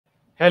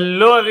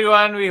Hello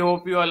everyone, we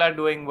hope you all are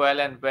doing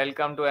well and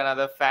welcome to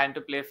another Fan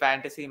to Play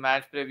Fantasy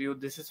match preview.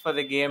 This is for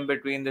the game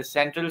between the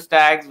Central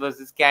Stags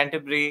versus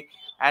Canterbury,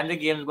 and the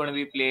game is going to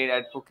be played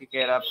at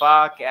Pukekera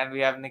Park, and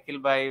we have Nikhil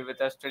Bhai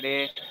with us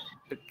today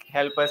to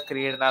help us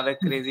create another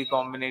crazy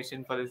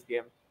combination for this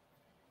game.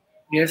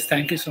 Yes,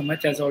 thank you so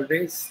much as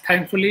always.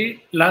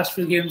 Thankfully, last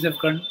few games have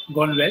gone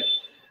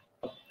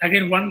well.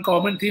 Again, one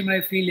common theme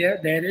I feel here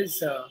there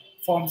is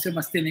form se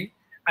masti nahi.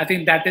 I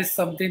think that is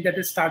something that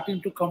is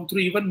starting to come through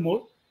even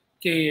more.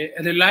 Okay,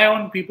 rely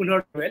on people who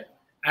are well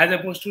as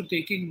opposed to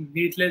taking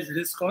needless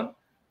risk on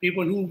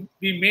people who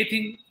we may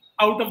think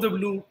out of the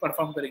blue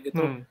perform karenge.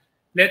 So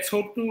let's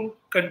hope to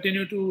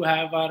continue to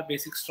have our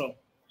basics strong.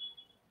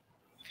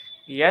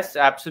 Yes,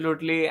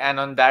 absolutely. And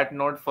on that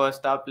note,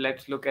 first up,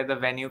 let's look at the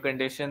venue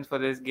conditions for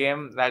this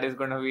game. That is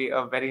going to be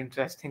a very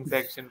interesting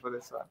section for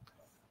this one.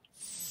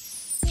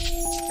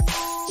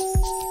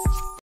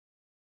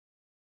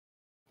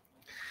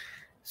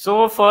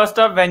 So first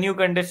up, venue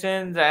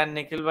conditions, and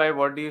Nikhil bhai,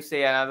 what do you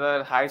say?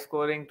 Another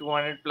high-scoring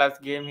 200 plus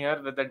game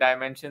here with the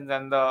dimensions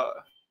and the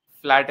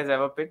flat as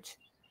ever pitch.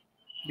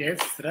 Yes,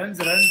 runs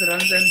and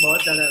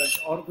बहुत ज़्यादा runs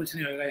और कुछ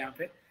नहीं होगा यहाँ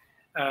पे.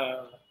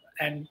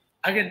 And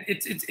again,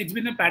 it's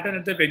been a pattern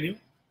at the venue,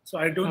 so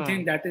I don't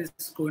think that is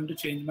going to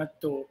change much.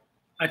 तो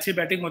अच्छी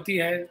बैटिंग होती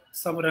है,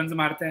 सब runs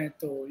मारते हैं,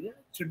 तो yeah,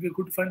 it should be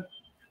good fun.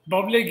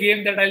 Probably a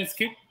game that I'll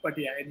skip, but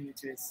yeah,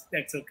 anyways,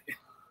 that's okay.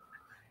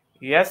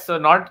 Yes, so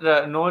not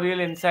no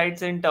real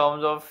insights in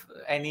terms of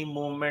any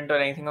movement or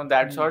anything of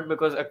that sort,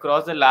 because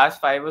across the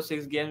last 5 or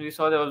 6 games we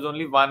saw there was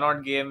only one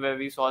odd game where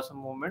we saw some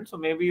movement. So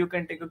maybe you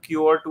can take a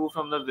cue or two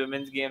from the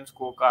women's game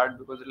scorecard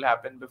because it'll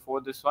happen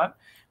before this one.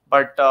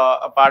 But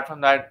apart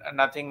from that,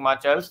 nothing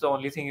much else. The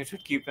only thing you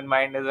should keep in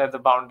mind is that the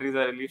boundaries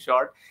are really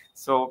short.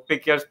 So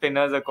pick your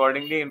spinners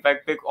accordingly. In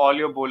fact, pick all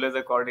your bowlers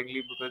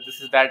accordingly, because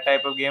this is that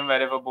type of game where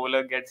if a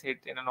bowler gets hit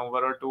in an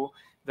over or two,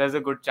 there's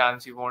a good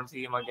chance you won't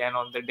see him again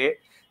on the day.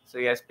 So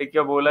yes, pick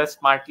your bowlers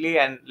smartly,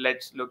 and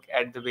let's look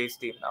at the base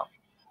team now.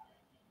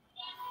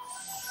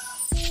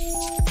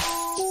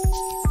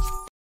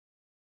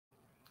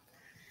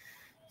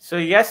 So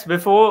yes,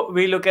 before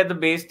we look at the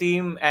base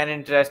team, an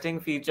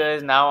interesting feature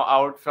is now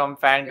out from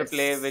Fan to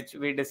Play, which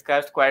we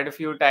discussed quite a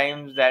few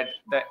times, that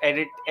the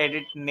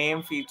edit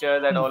name feature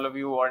that all of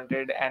you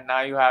wanted, and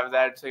now you have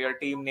that. So your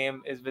team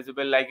name is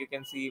visible. Like you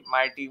can see,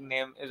 my team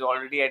name is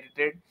already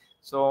edited.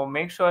 So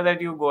make sure that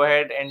you go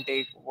ahead and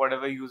take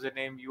whatever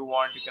username you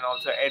want. You can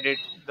also edit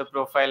the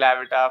profile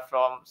avatar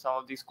from some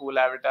of these cool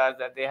avatars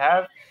that they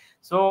have.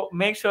 So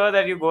make sure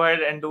that you go ahead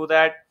and do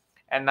that.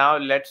 And now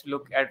let's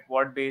look at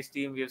what base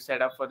team we've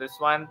set up for this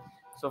one.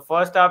 So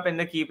first up in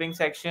the keeping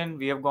section,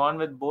 we have gone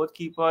with both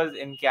keepers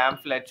in Cam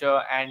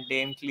Fletcher and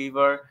Dane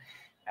Cleaver.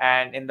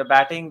 And in the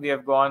batting, we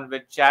have gone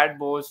with Chad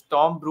Bowes,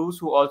 Tom Bruce,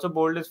 who also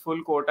bowled his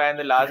full quota in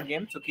the last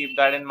game. So keep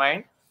that in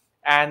mind.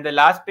 And the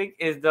last pick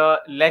is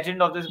the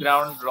legend of this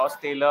ground, Ross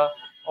Taylor.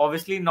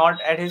 Obviously not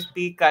at his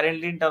peak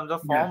currently in terms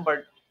of form,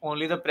 but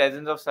only the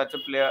presence of such a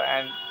player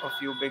and a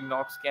few big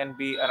knocks can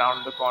be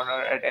around the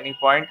corner at any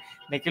point.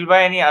 Nikhil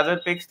bhai, any other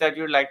picks that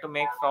you'd like to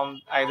make from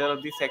either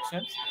of these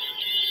sections?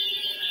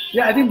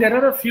 Yeah, I think there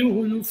are a few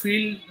who you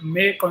feel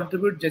may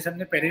contribute. जैसे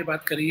हमने पहले ही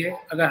बात करी है,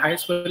 अगर high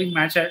scoring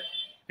match है,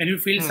 and you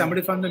feel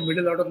somebody from the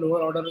middle order,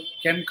 lower order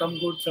can come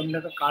good.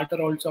 Somebody like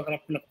Carter also, अगर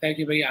आपको लगता है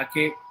कि भाई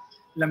आके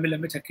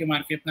लंबे छक्के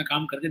मार के अपना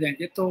काम करके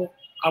देंगे, तो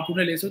आप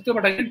उन्हें ले सकते हो.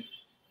 But again,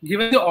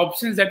 given the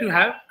options that you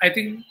have, I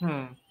think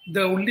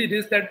the only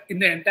risk that in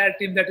the entire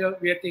team that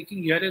we are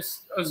taking here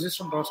is just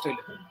from Ross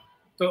Taylor.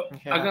 तो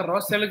अगर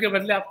Ross Taylor के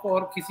बदले आपको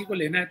और किसी को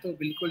लेना है, तो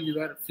बिल्कुल you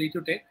are free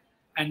to take.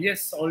 And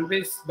yes,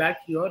 always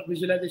back your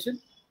visualization.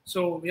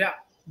 So yeah,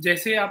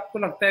 जैसे आपको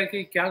लगता है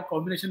कि क्या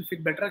combination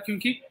fit better है,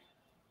 क्योंकि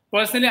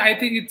personally I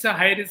think it's a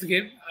high risk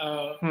game,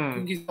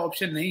 क्योंकि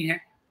option नहीं है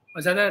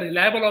और ज़्यादा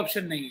reliable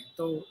option नहीं है,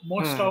 तो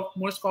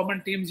most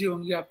common teams ही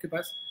होंगी आपके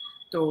पास,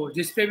 तो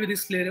जिस पे भी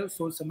risk ले रहे हो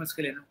सोच समझ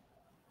के लेना.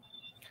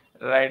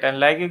 Right, and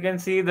like you can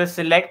see, the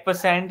select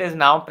percent is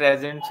now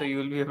present, so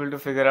you'll be able to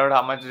figure out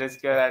how much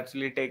risk you're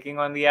actually taking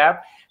on the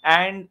app.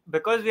 And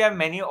because we have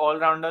many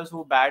all-rounders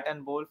who bat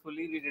and bowl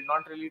fully, we did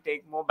not really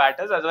take more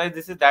batters. Otherwise,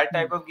 this is that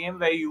type of game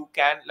where you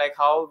can, like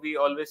how we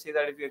always say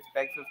that if you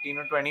expect 15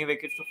 or 20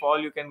 wickets to fall,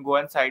 you can go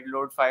and side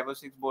load 5 or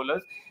 6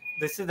 bowlers.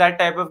 This is that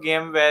type of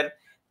game where,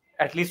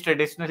 at least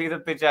traditionally, the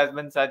pitch has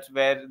been such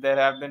where there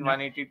have been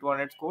 180,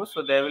 200 scores.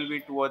 So there will be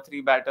 2 or 3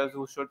 batters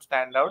who should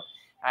stand out.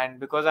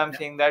 And because I'm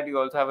saying that, you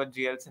also have a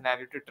GL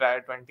scenario to try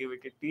a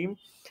 20-wicket team.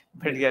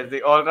 But yes,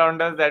 the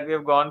all-rounders that we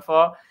have gone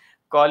for,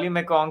 Collie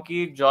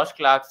McConkey, Josh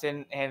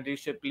Clarkson, Henry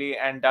Shipley,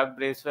 and Doug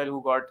Bracewell,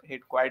 who got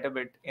hit quite a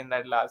bit in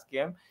that last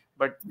game.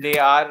 But they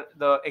are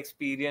the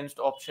experienced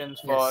options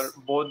for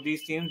both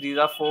these teams. These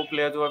are 4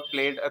 players who have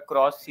played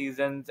across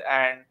seasons,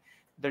 and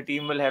the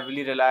team will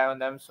heavily rely on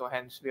them. So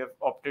hence, we have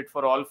opted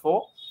for all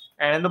 4.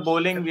 And in the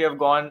bowling, we have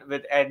gone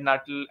with Ed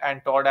Nuttall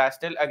and Todd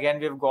Astle. Again,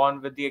 we have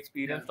gone with the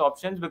experienced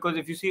options, because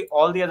if you see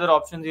all the other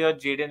options here,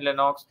 Jaden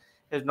Lennox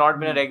has not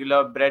been a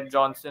regular. Brett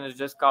Johnson has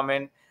just come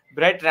in.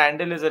 Brett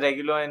Randall is a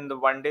regular in the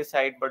one day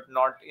side, but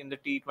not in the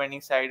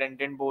T20 side, and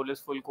didn't bowl his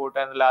full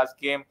quota in the last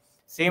game.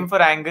 Same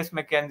for Angus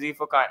McKenzie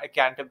for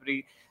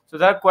Canterbury. So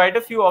there are quite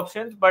a few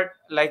options, but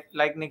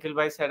like Nikhil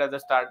bhai said at the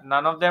start,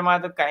 none of them are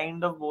the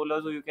kind of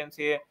bowlers who you can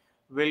say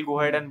will go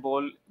ahead and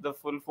bowl the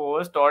full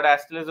fours. Todd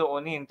Astle is the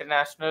only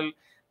international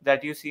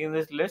that you see in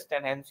this list,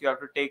 and hence you have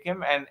to take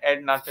him. And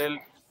Ed Nuttall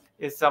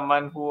is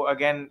someone who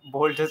again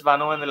bowled just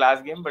 1 over in the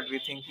last game, but we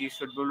think he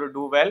should be able to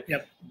do well.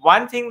 Yep.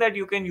 One thing that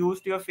you can use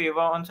to your favor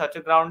on such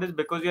a ground is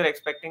because you're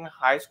expecting a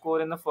high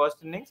score in the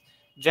first innings.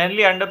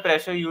 Generally, under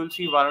pressure, you'll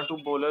see one or two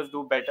bowlers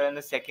do better in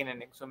the second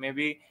inning. So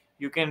maybe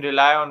you can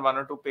rely on one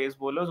or two pace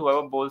bowlers,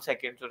 whoever bowls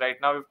second. So right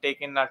now, we've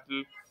taken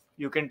Nuttall.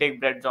 You can take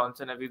Brett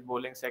Johnson if he's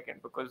bowling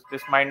second, because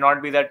this might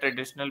not be that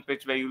traditional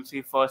pitch where you'll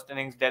see first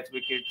innings death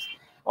wickets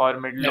or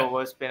middle Yeah.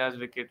 over spinners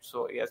wickets.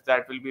 So yes,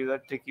 that will be the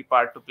tricky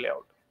part to play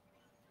out.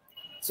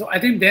 So I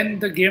think then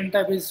the game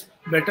type is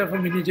better for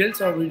mini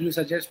jails, or would you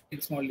suggest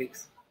playing small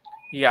leagues?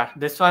 Yeah,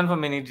 this one for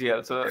mini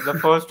GL. So the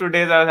first 2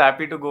 days I was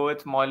happy to go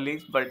with small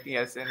leagues, but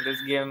yes, in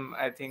this game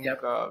I think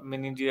Yep.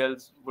 mini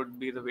GLs would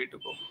be the way to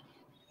go.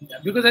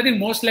 Because I think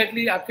most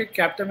likely आपके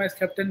captain vice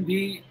captain भी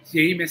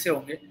यही में से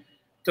होंगे.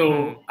 तो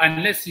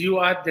unless you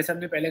are, जैसे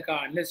हमने पहले कहा,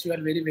 unless you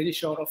are very very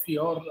sure of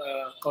your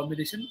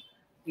combination,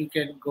 you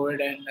can go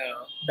ahead and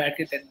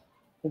back it and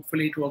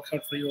hopefully it works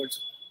out for you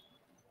also.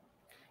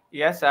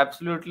 Yes,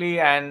 absolutely.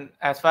 And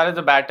as far as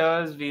the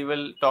batters, we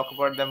will talk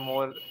about them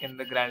more in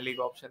the Grand League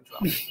options now.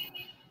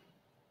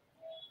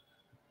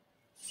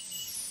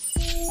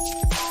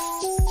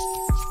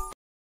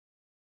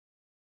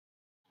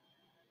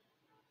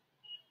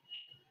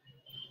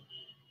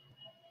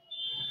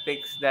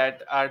 Picks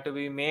that are to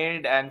be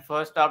made, and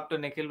first up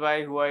to Nikhil bhai,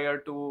 who are your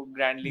two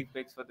Grand League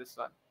picks for this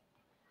one?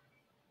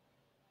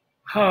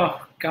 हाँ,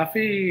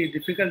 काफी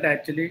difficult है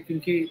actually,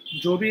 क्योंकि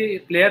जो भी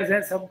players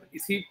हैं सब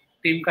इसी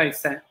team का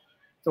हिस्सा हैं.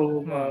 तो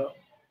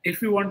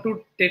if you want to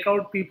take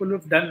out people who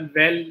have done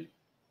well,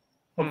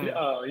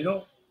 you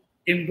know,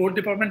 in both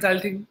departments, I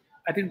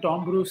think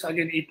Tom Bruce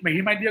again.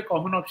 He might be a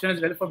common option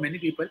as well for many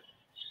people,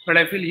 but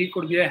I feel he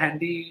could be a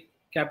handy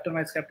captain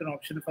vice captain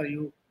option for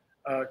you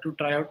to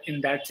try out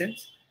in that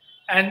sense.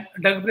 And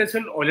Doug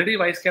Bracewell already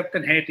vice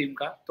captain है team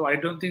का, so I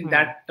don't think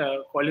that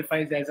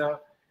qualifies as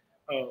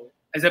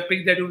a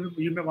pick that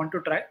you may want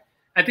to try.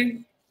 I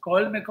think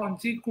Cole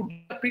McConchie could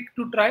be a pick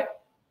to try,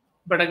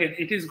 but again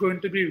it is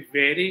going to be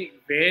very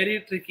very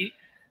tricky.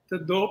 तो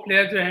दो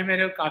player जो है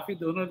मेरे काफी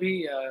दोनों भी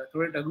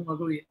थोड़े डगू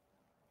मगू है.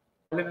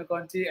 Cole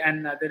McConchie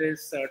and other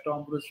is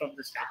Tom Bruce from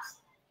the Stacks.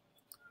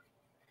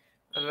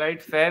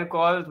 Right, fair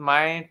calls.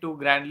 My two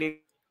Grand League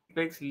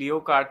picks: Leo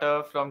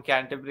Carter from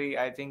Canterbury.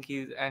 I think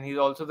he's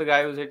also the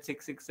guy who's hit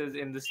 6 sixes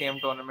in the same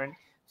tournament.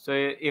 So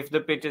if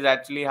the pitch is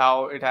actually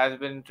how it has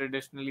been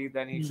traditionally,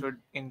 then he should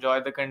enjoy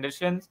the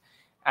conditions.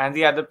 And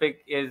the other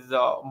pick is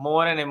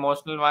more an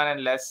emotional one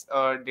and less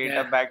a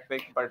data-backed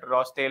pick, but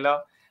Ross Taylor.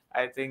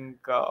 I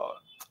think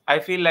I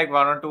feel like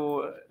one or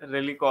two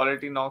really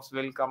quality knocks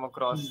will come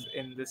across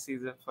in this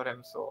season for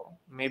him. So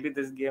maybe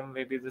this game,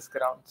 maybe this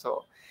ground.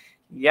 So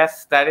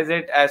yes, that is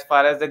it as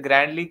far as the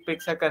Grand League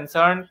picks are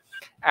concerned.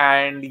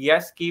 And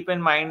yes, keep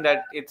in mind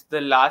that it's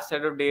the last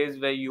set of days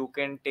where you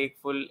can take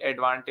full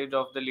advantage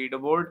of the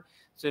leaderboard.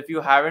 So if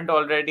you haven't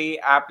already,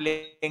 app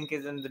link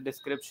is in the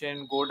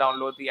description. Go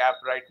download the app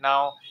right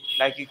now.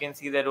 Like you can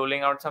see, they're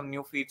rolling out some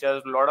new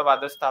features. A lot of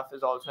other stuff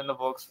is also in the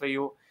works for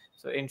you.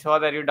 So ensure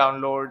that you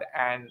download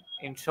and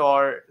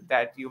ensure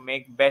that you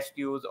make best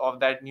use of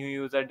that new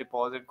user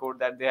deposit code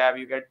that they have.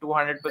 You get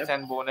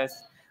 200%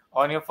 bonus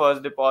on your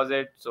first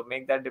deposit. So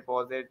make that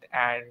deposit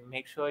and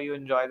make sure you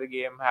enjoy the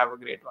game. Have a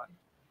great one.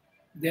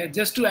 Yeah,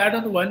 just to add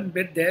on one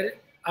bit there,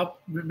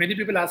 many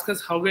people ask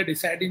us how we're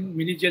deciding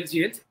mini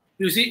GLs.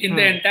 You see, in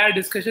the entire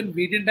discussion,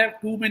 we didn't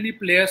have too many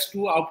players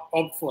to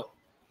opt for.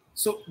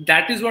 So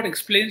that is what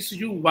explains to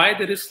you why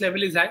the risk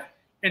level is high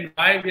and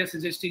why we are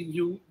suggesting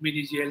you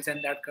mini GLs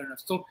and that kind of.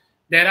 So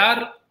there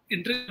are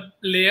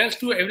layers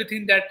to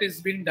everything that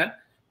is being done.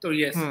 So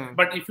yes,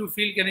 but if you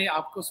feel कि नहीं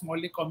आपको small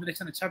league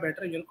combination अच्छा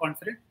better, you're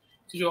confident,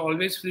 so you're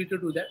always free to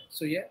do that.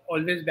 So yeah,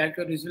 always back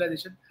your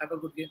visualization. Have a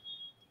good game.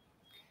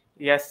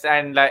 Yes,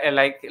 and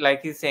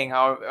like he's saying,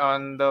 how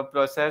on the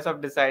process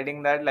of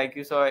deciding that, like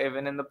you saw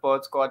even in the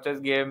Perth Scorchers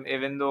game,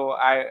 even though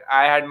I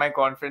had my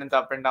confidence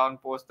up and down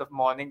post the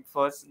morning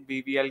first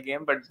BBL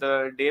game, but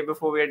the day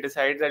before we had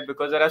decided that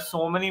because there are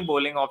so many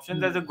bowling options,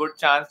 there's a good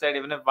chance that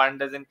even if one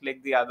doesn't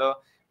click, the other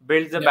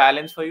builds a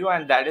balance for you,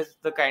 and that is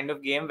the kind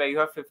of game where you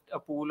have a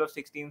pool of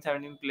 16,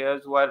 17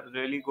 players who are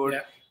really good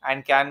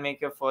and can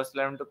make your first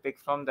 11 to pick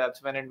from.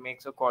 That's when it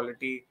makes a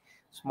quality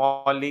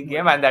small league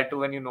game, and that too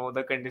when you know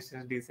the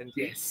conditions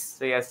decently.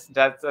 So yes,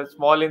 that's a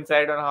small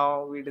insight on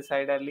how we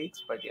decide our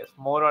leagues, but yes,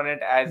 more on it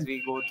as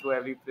we go through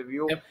every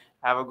preview.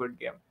 Have a good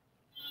game.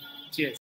 Cheers.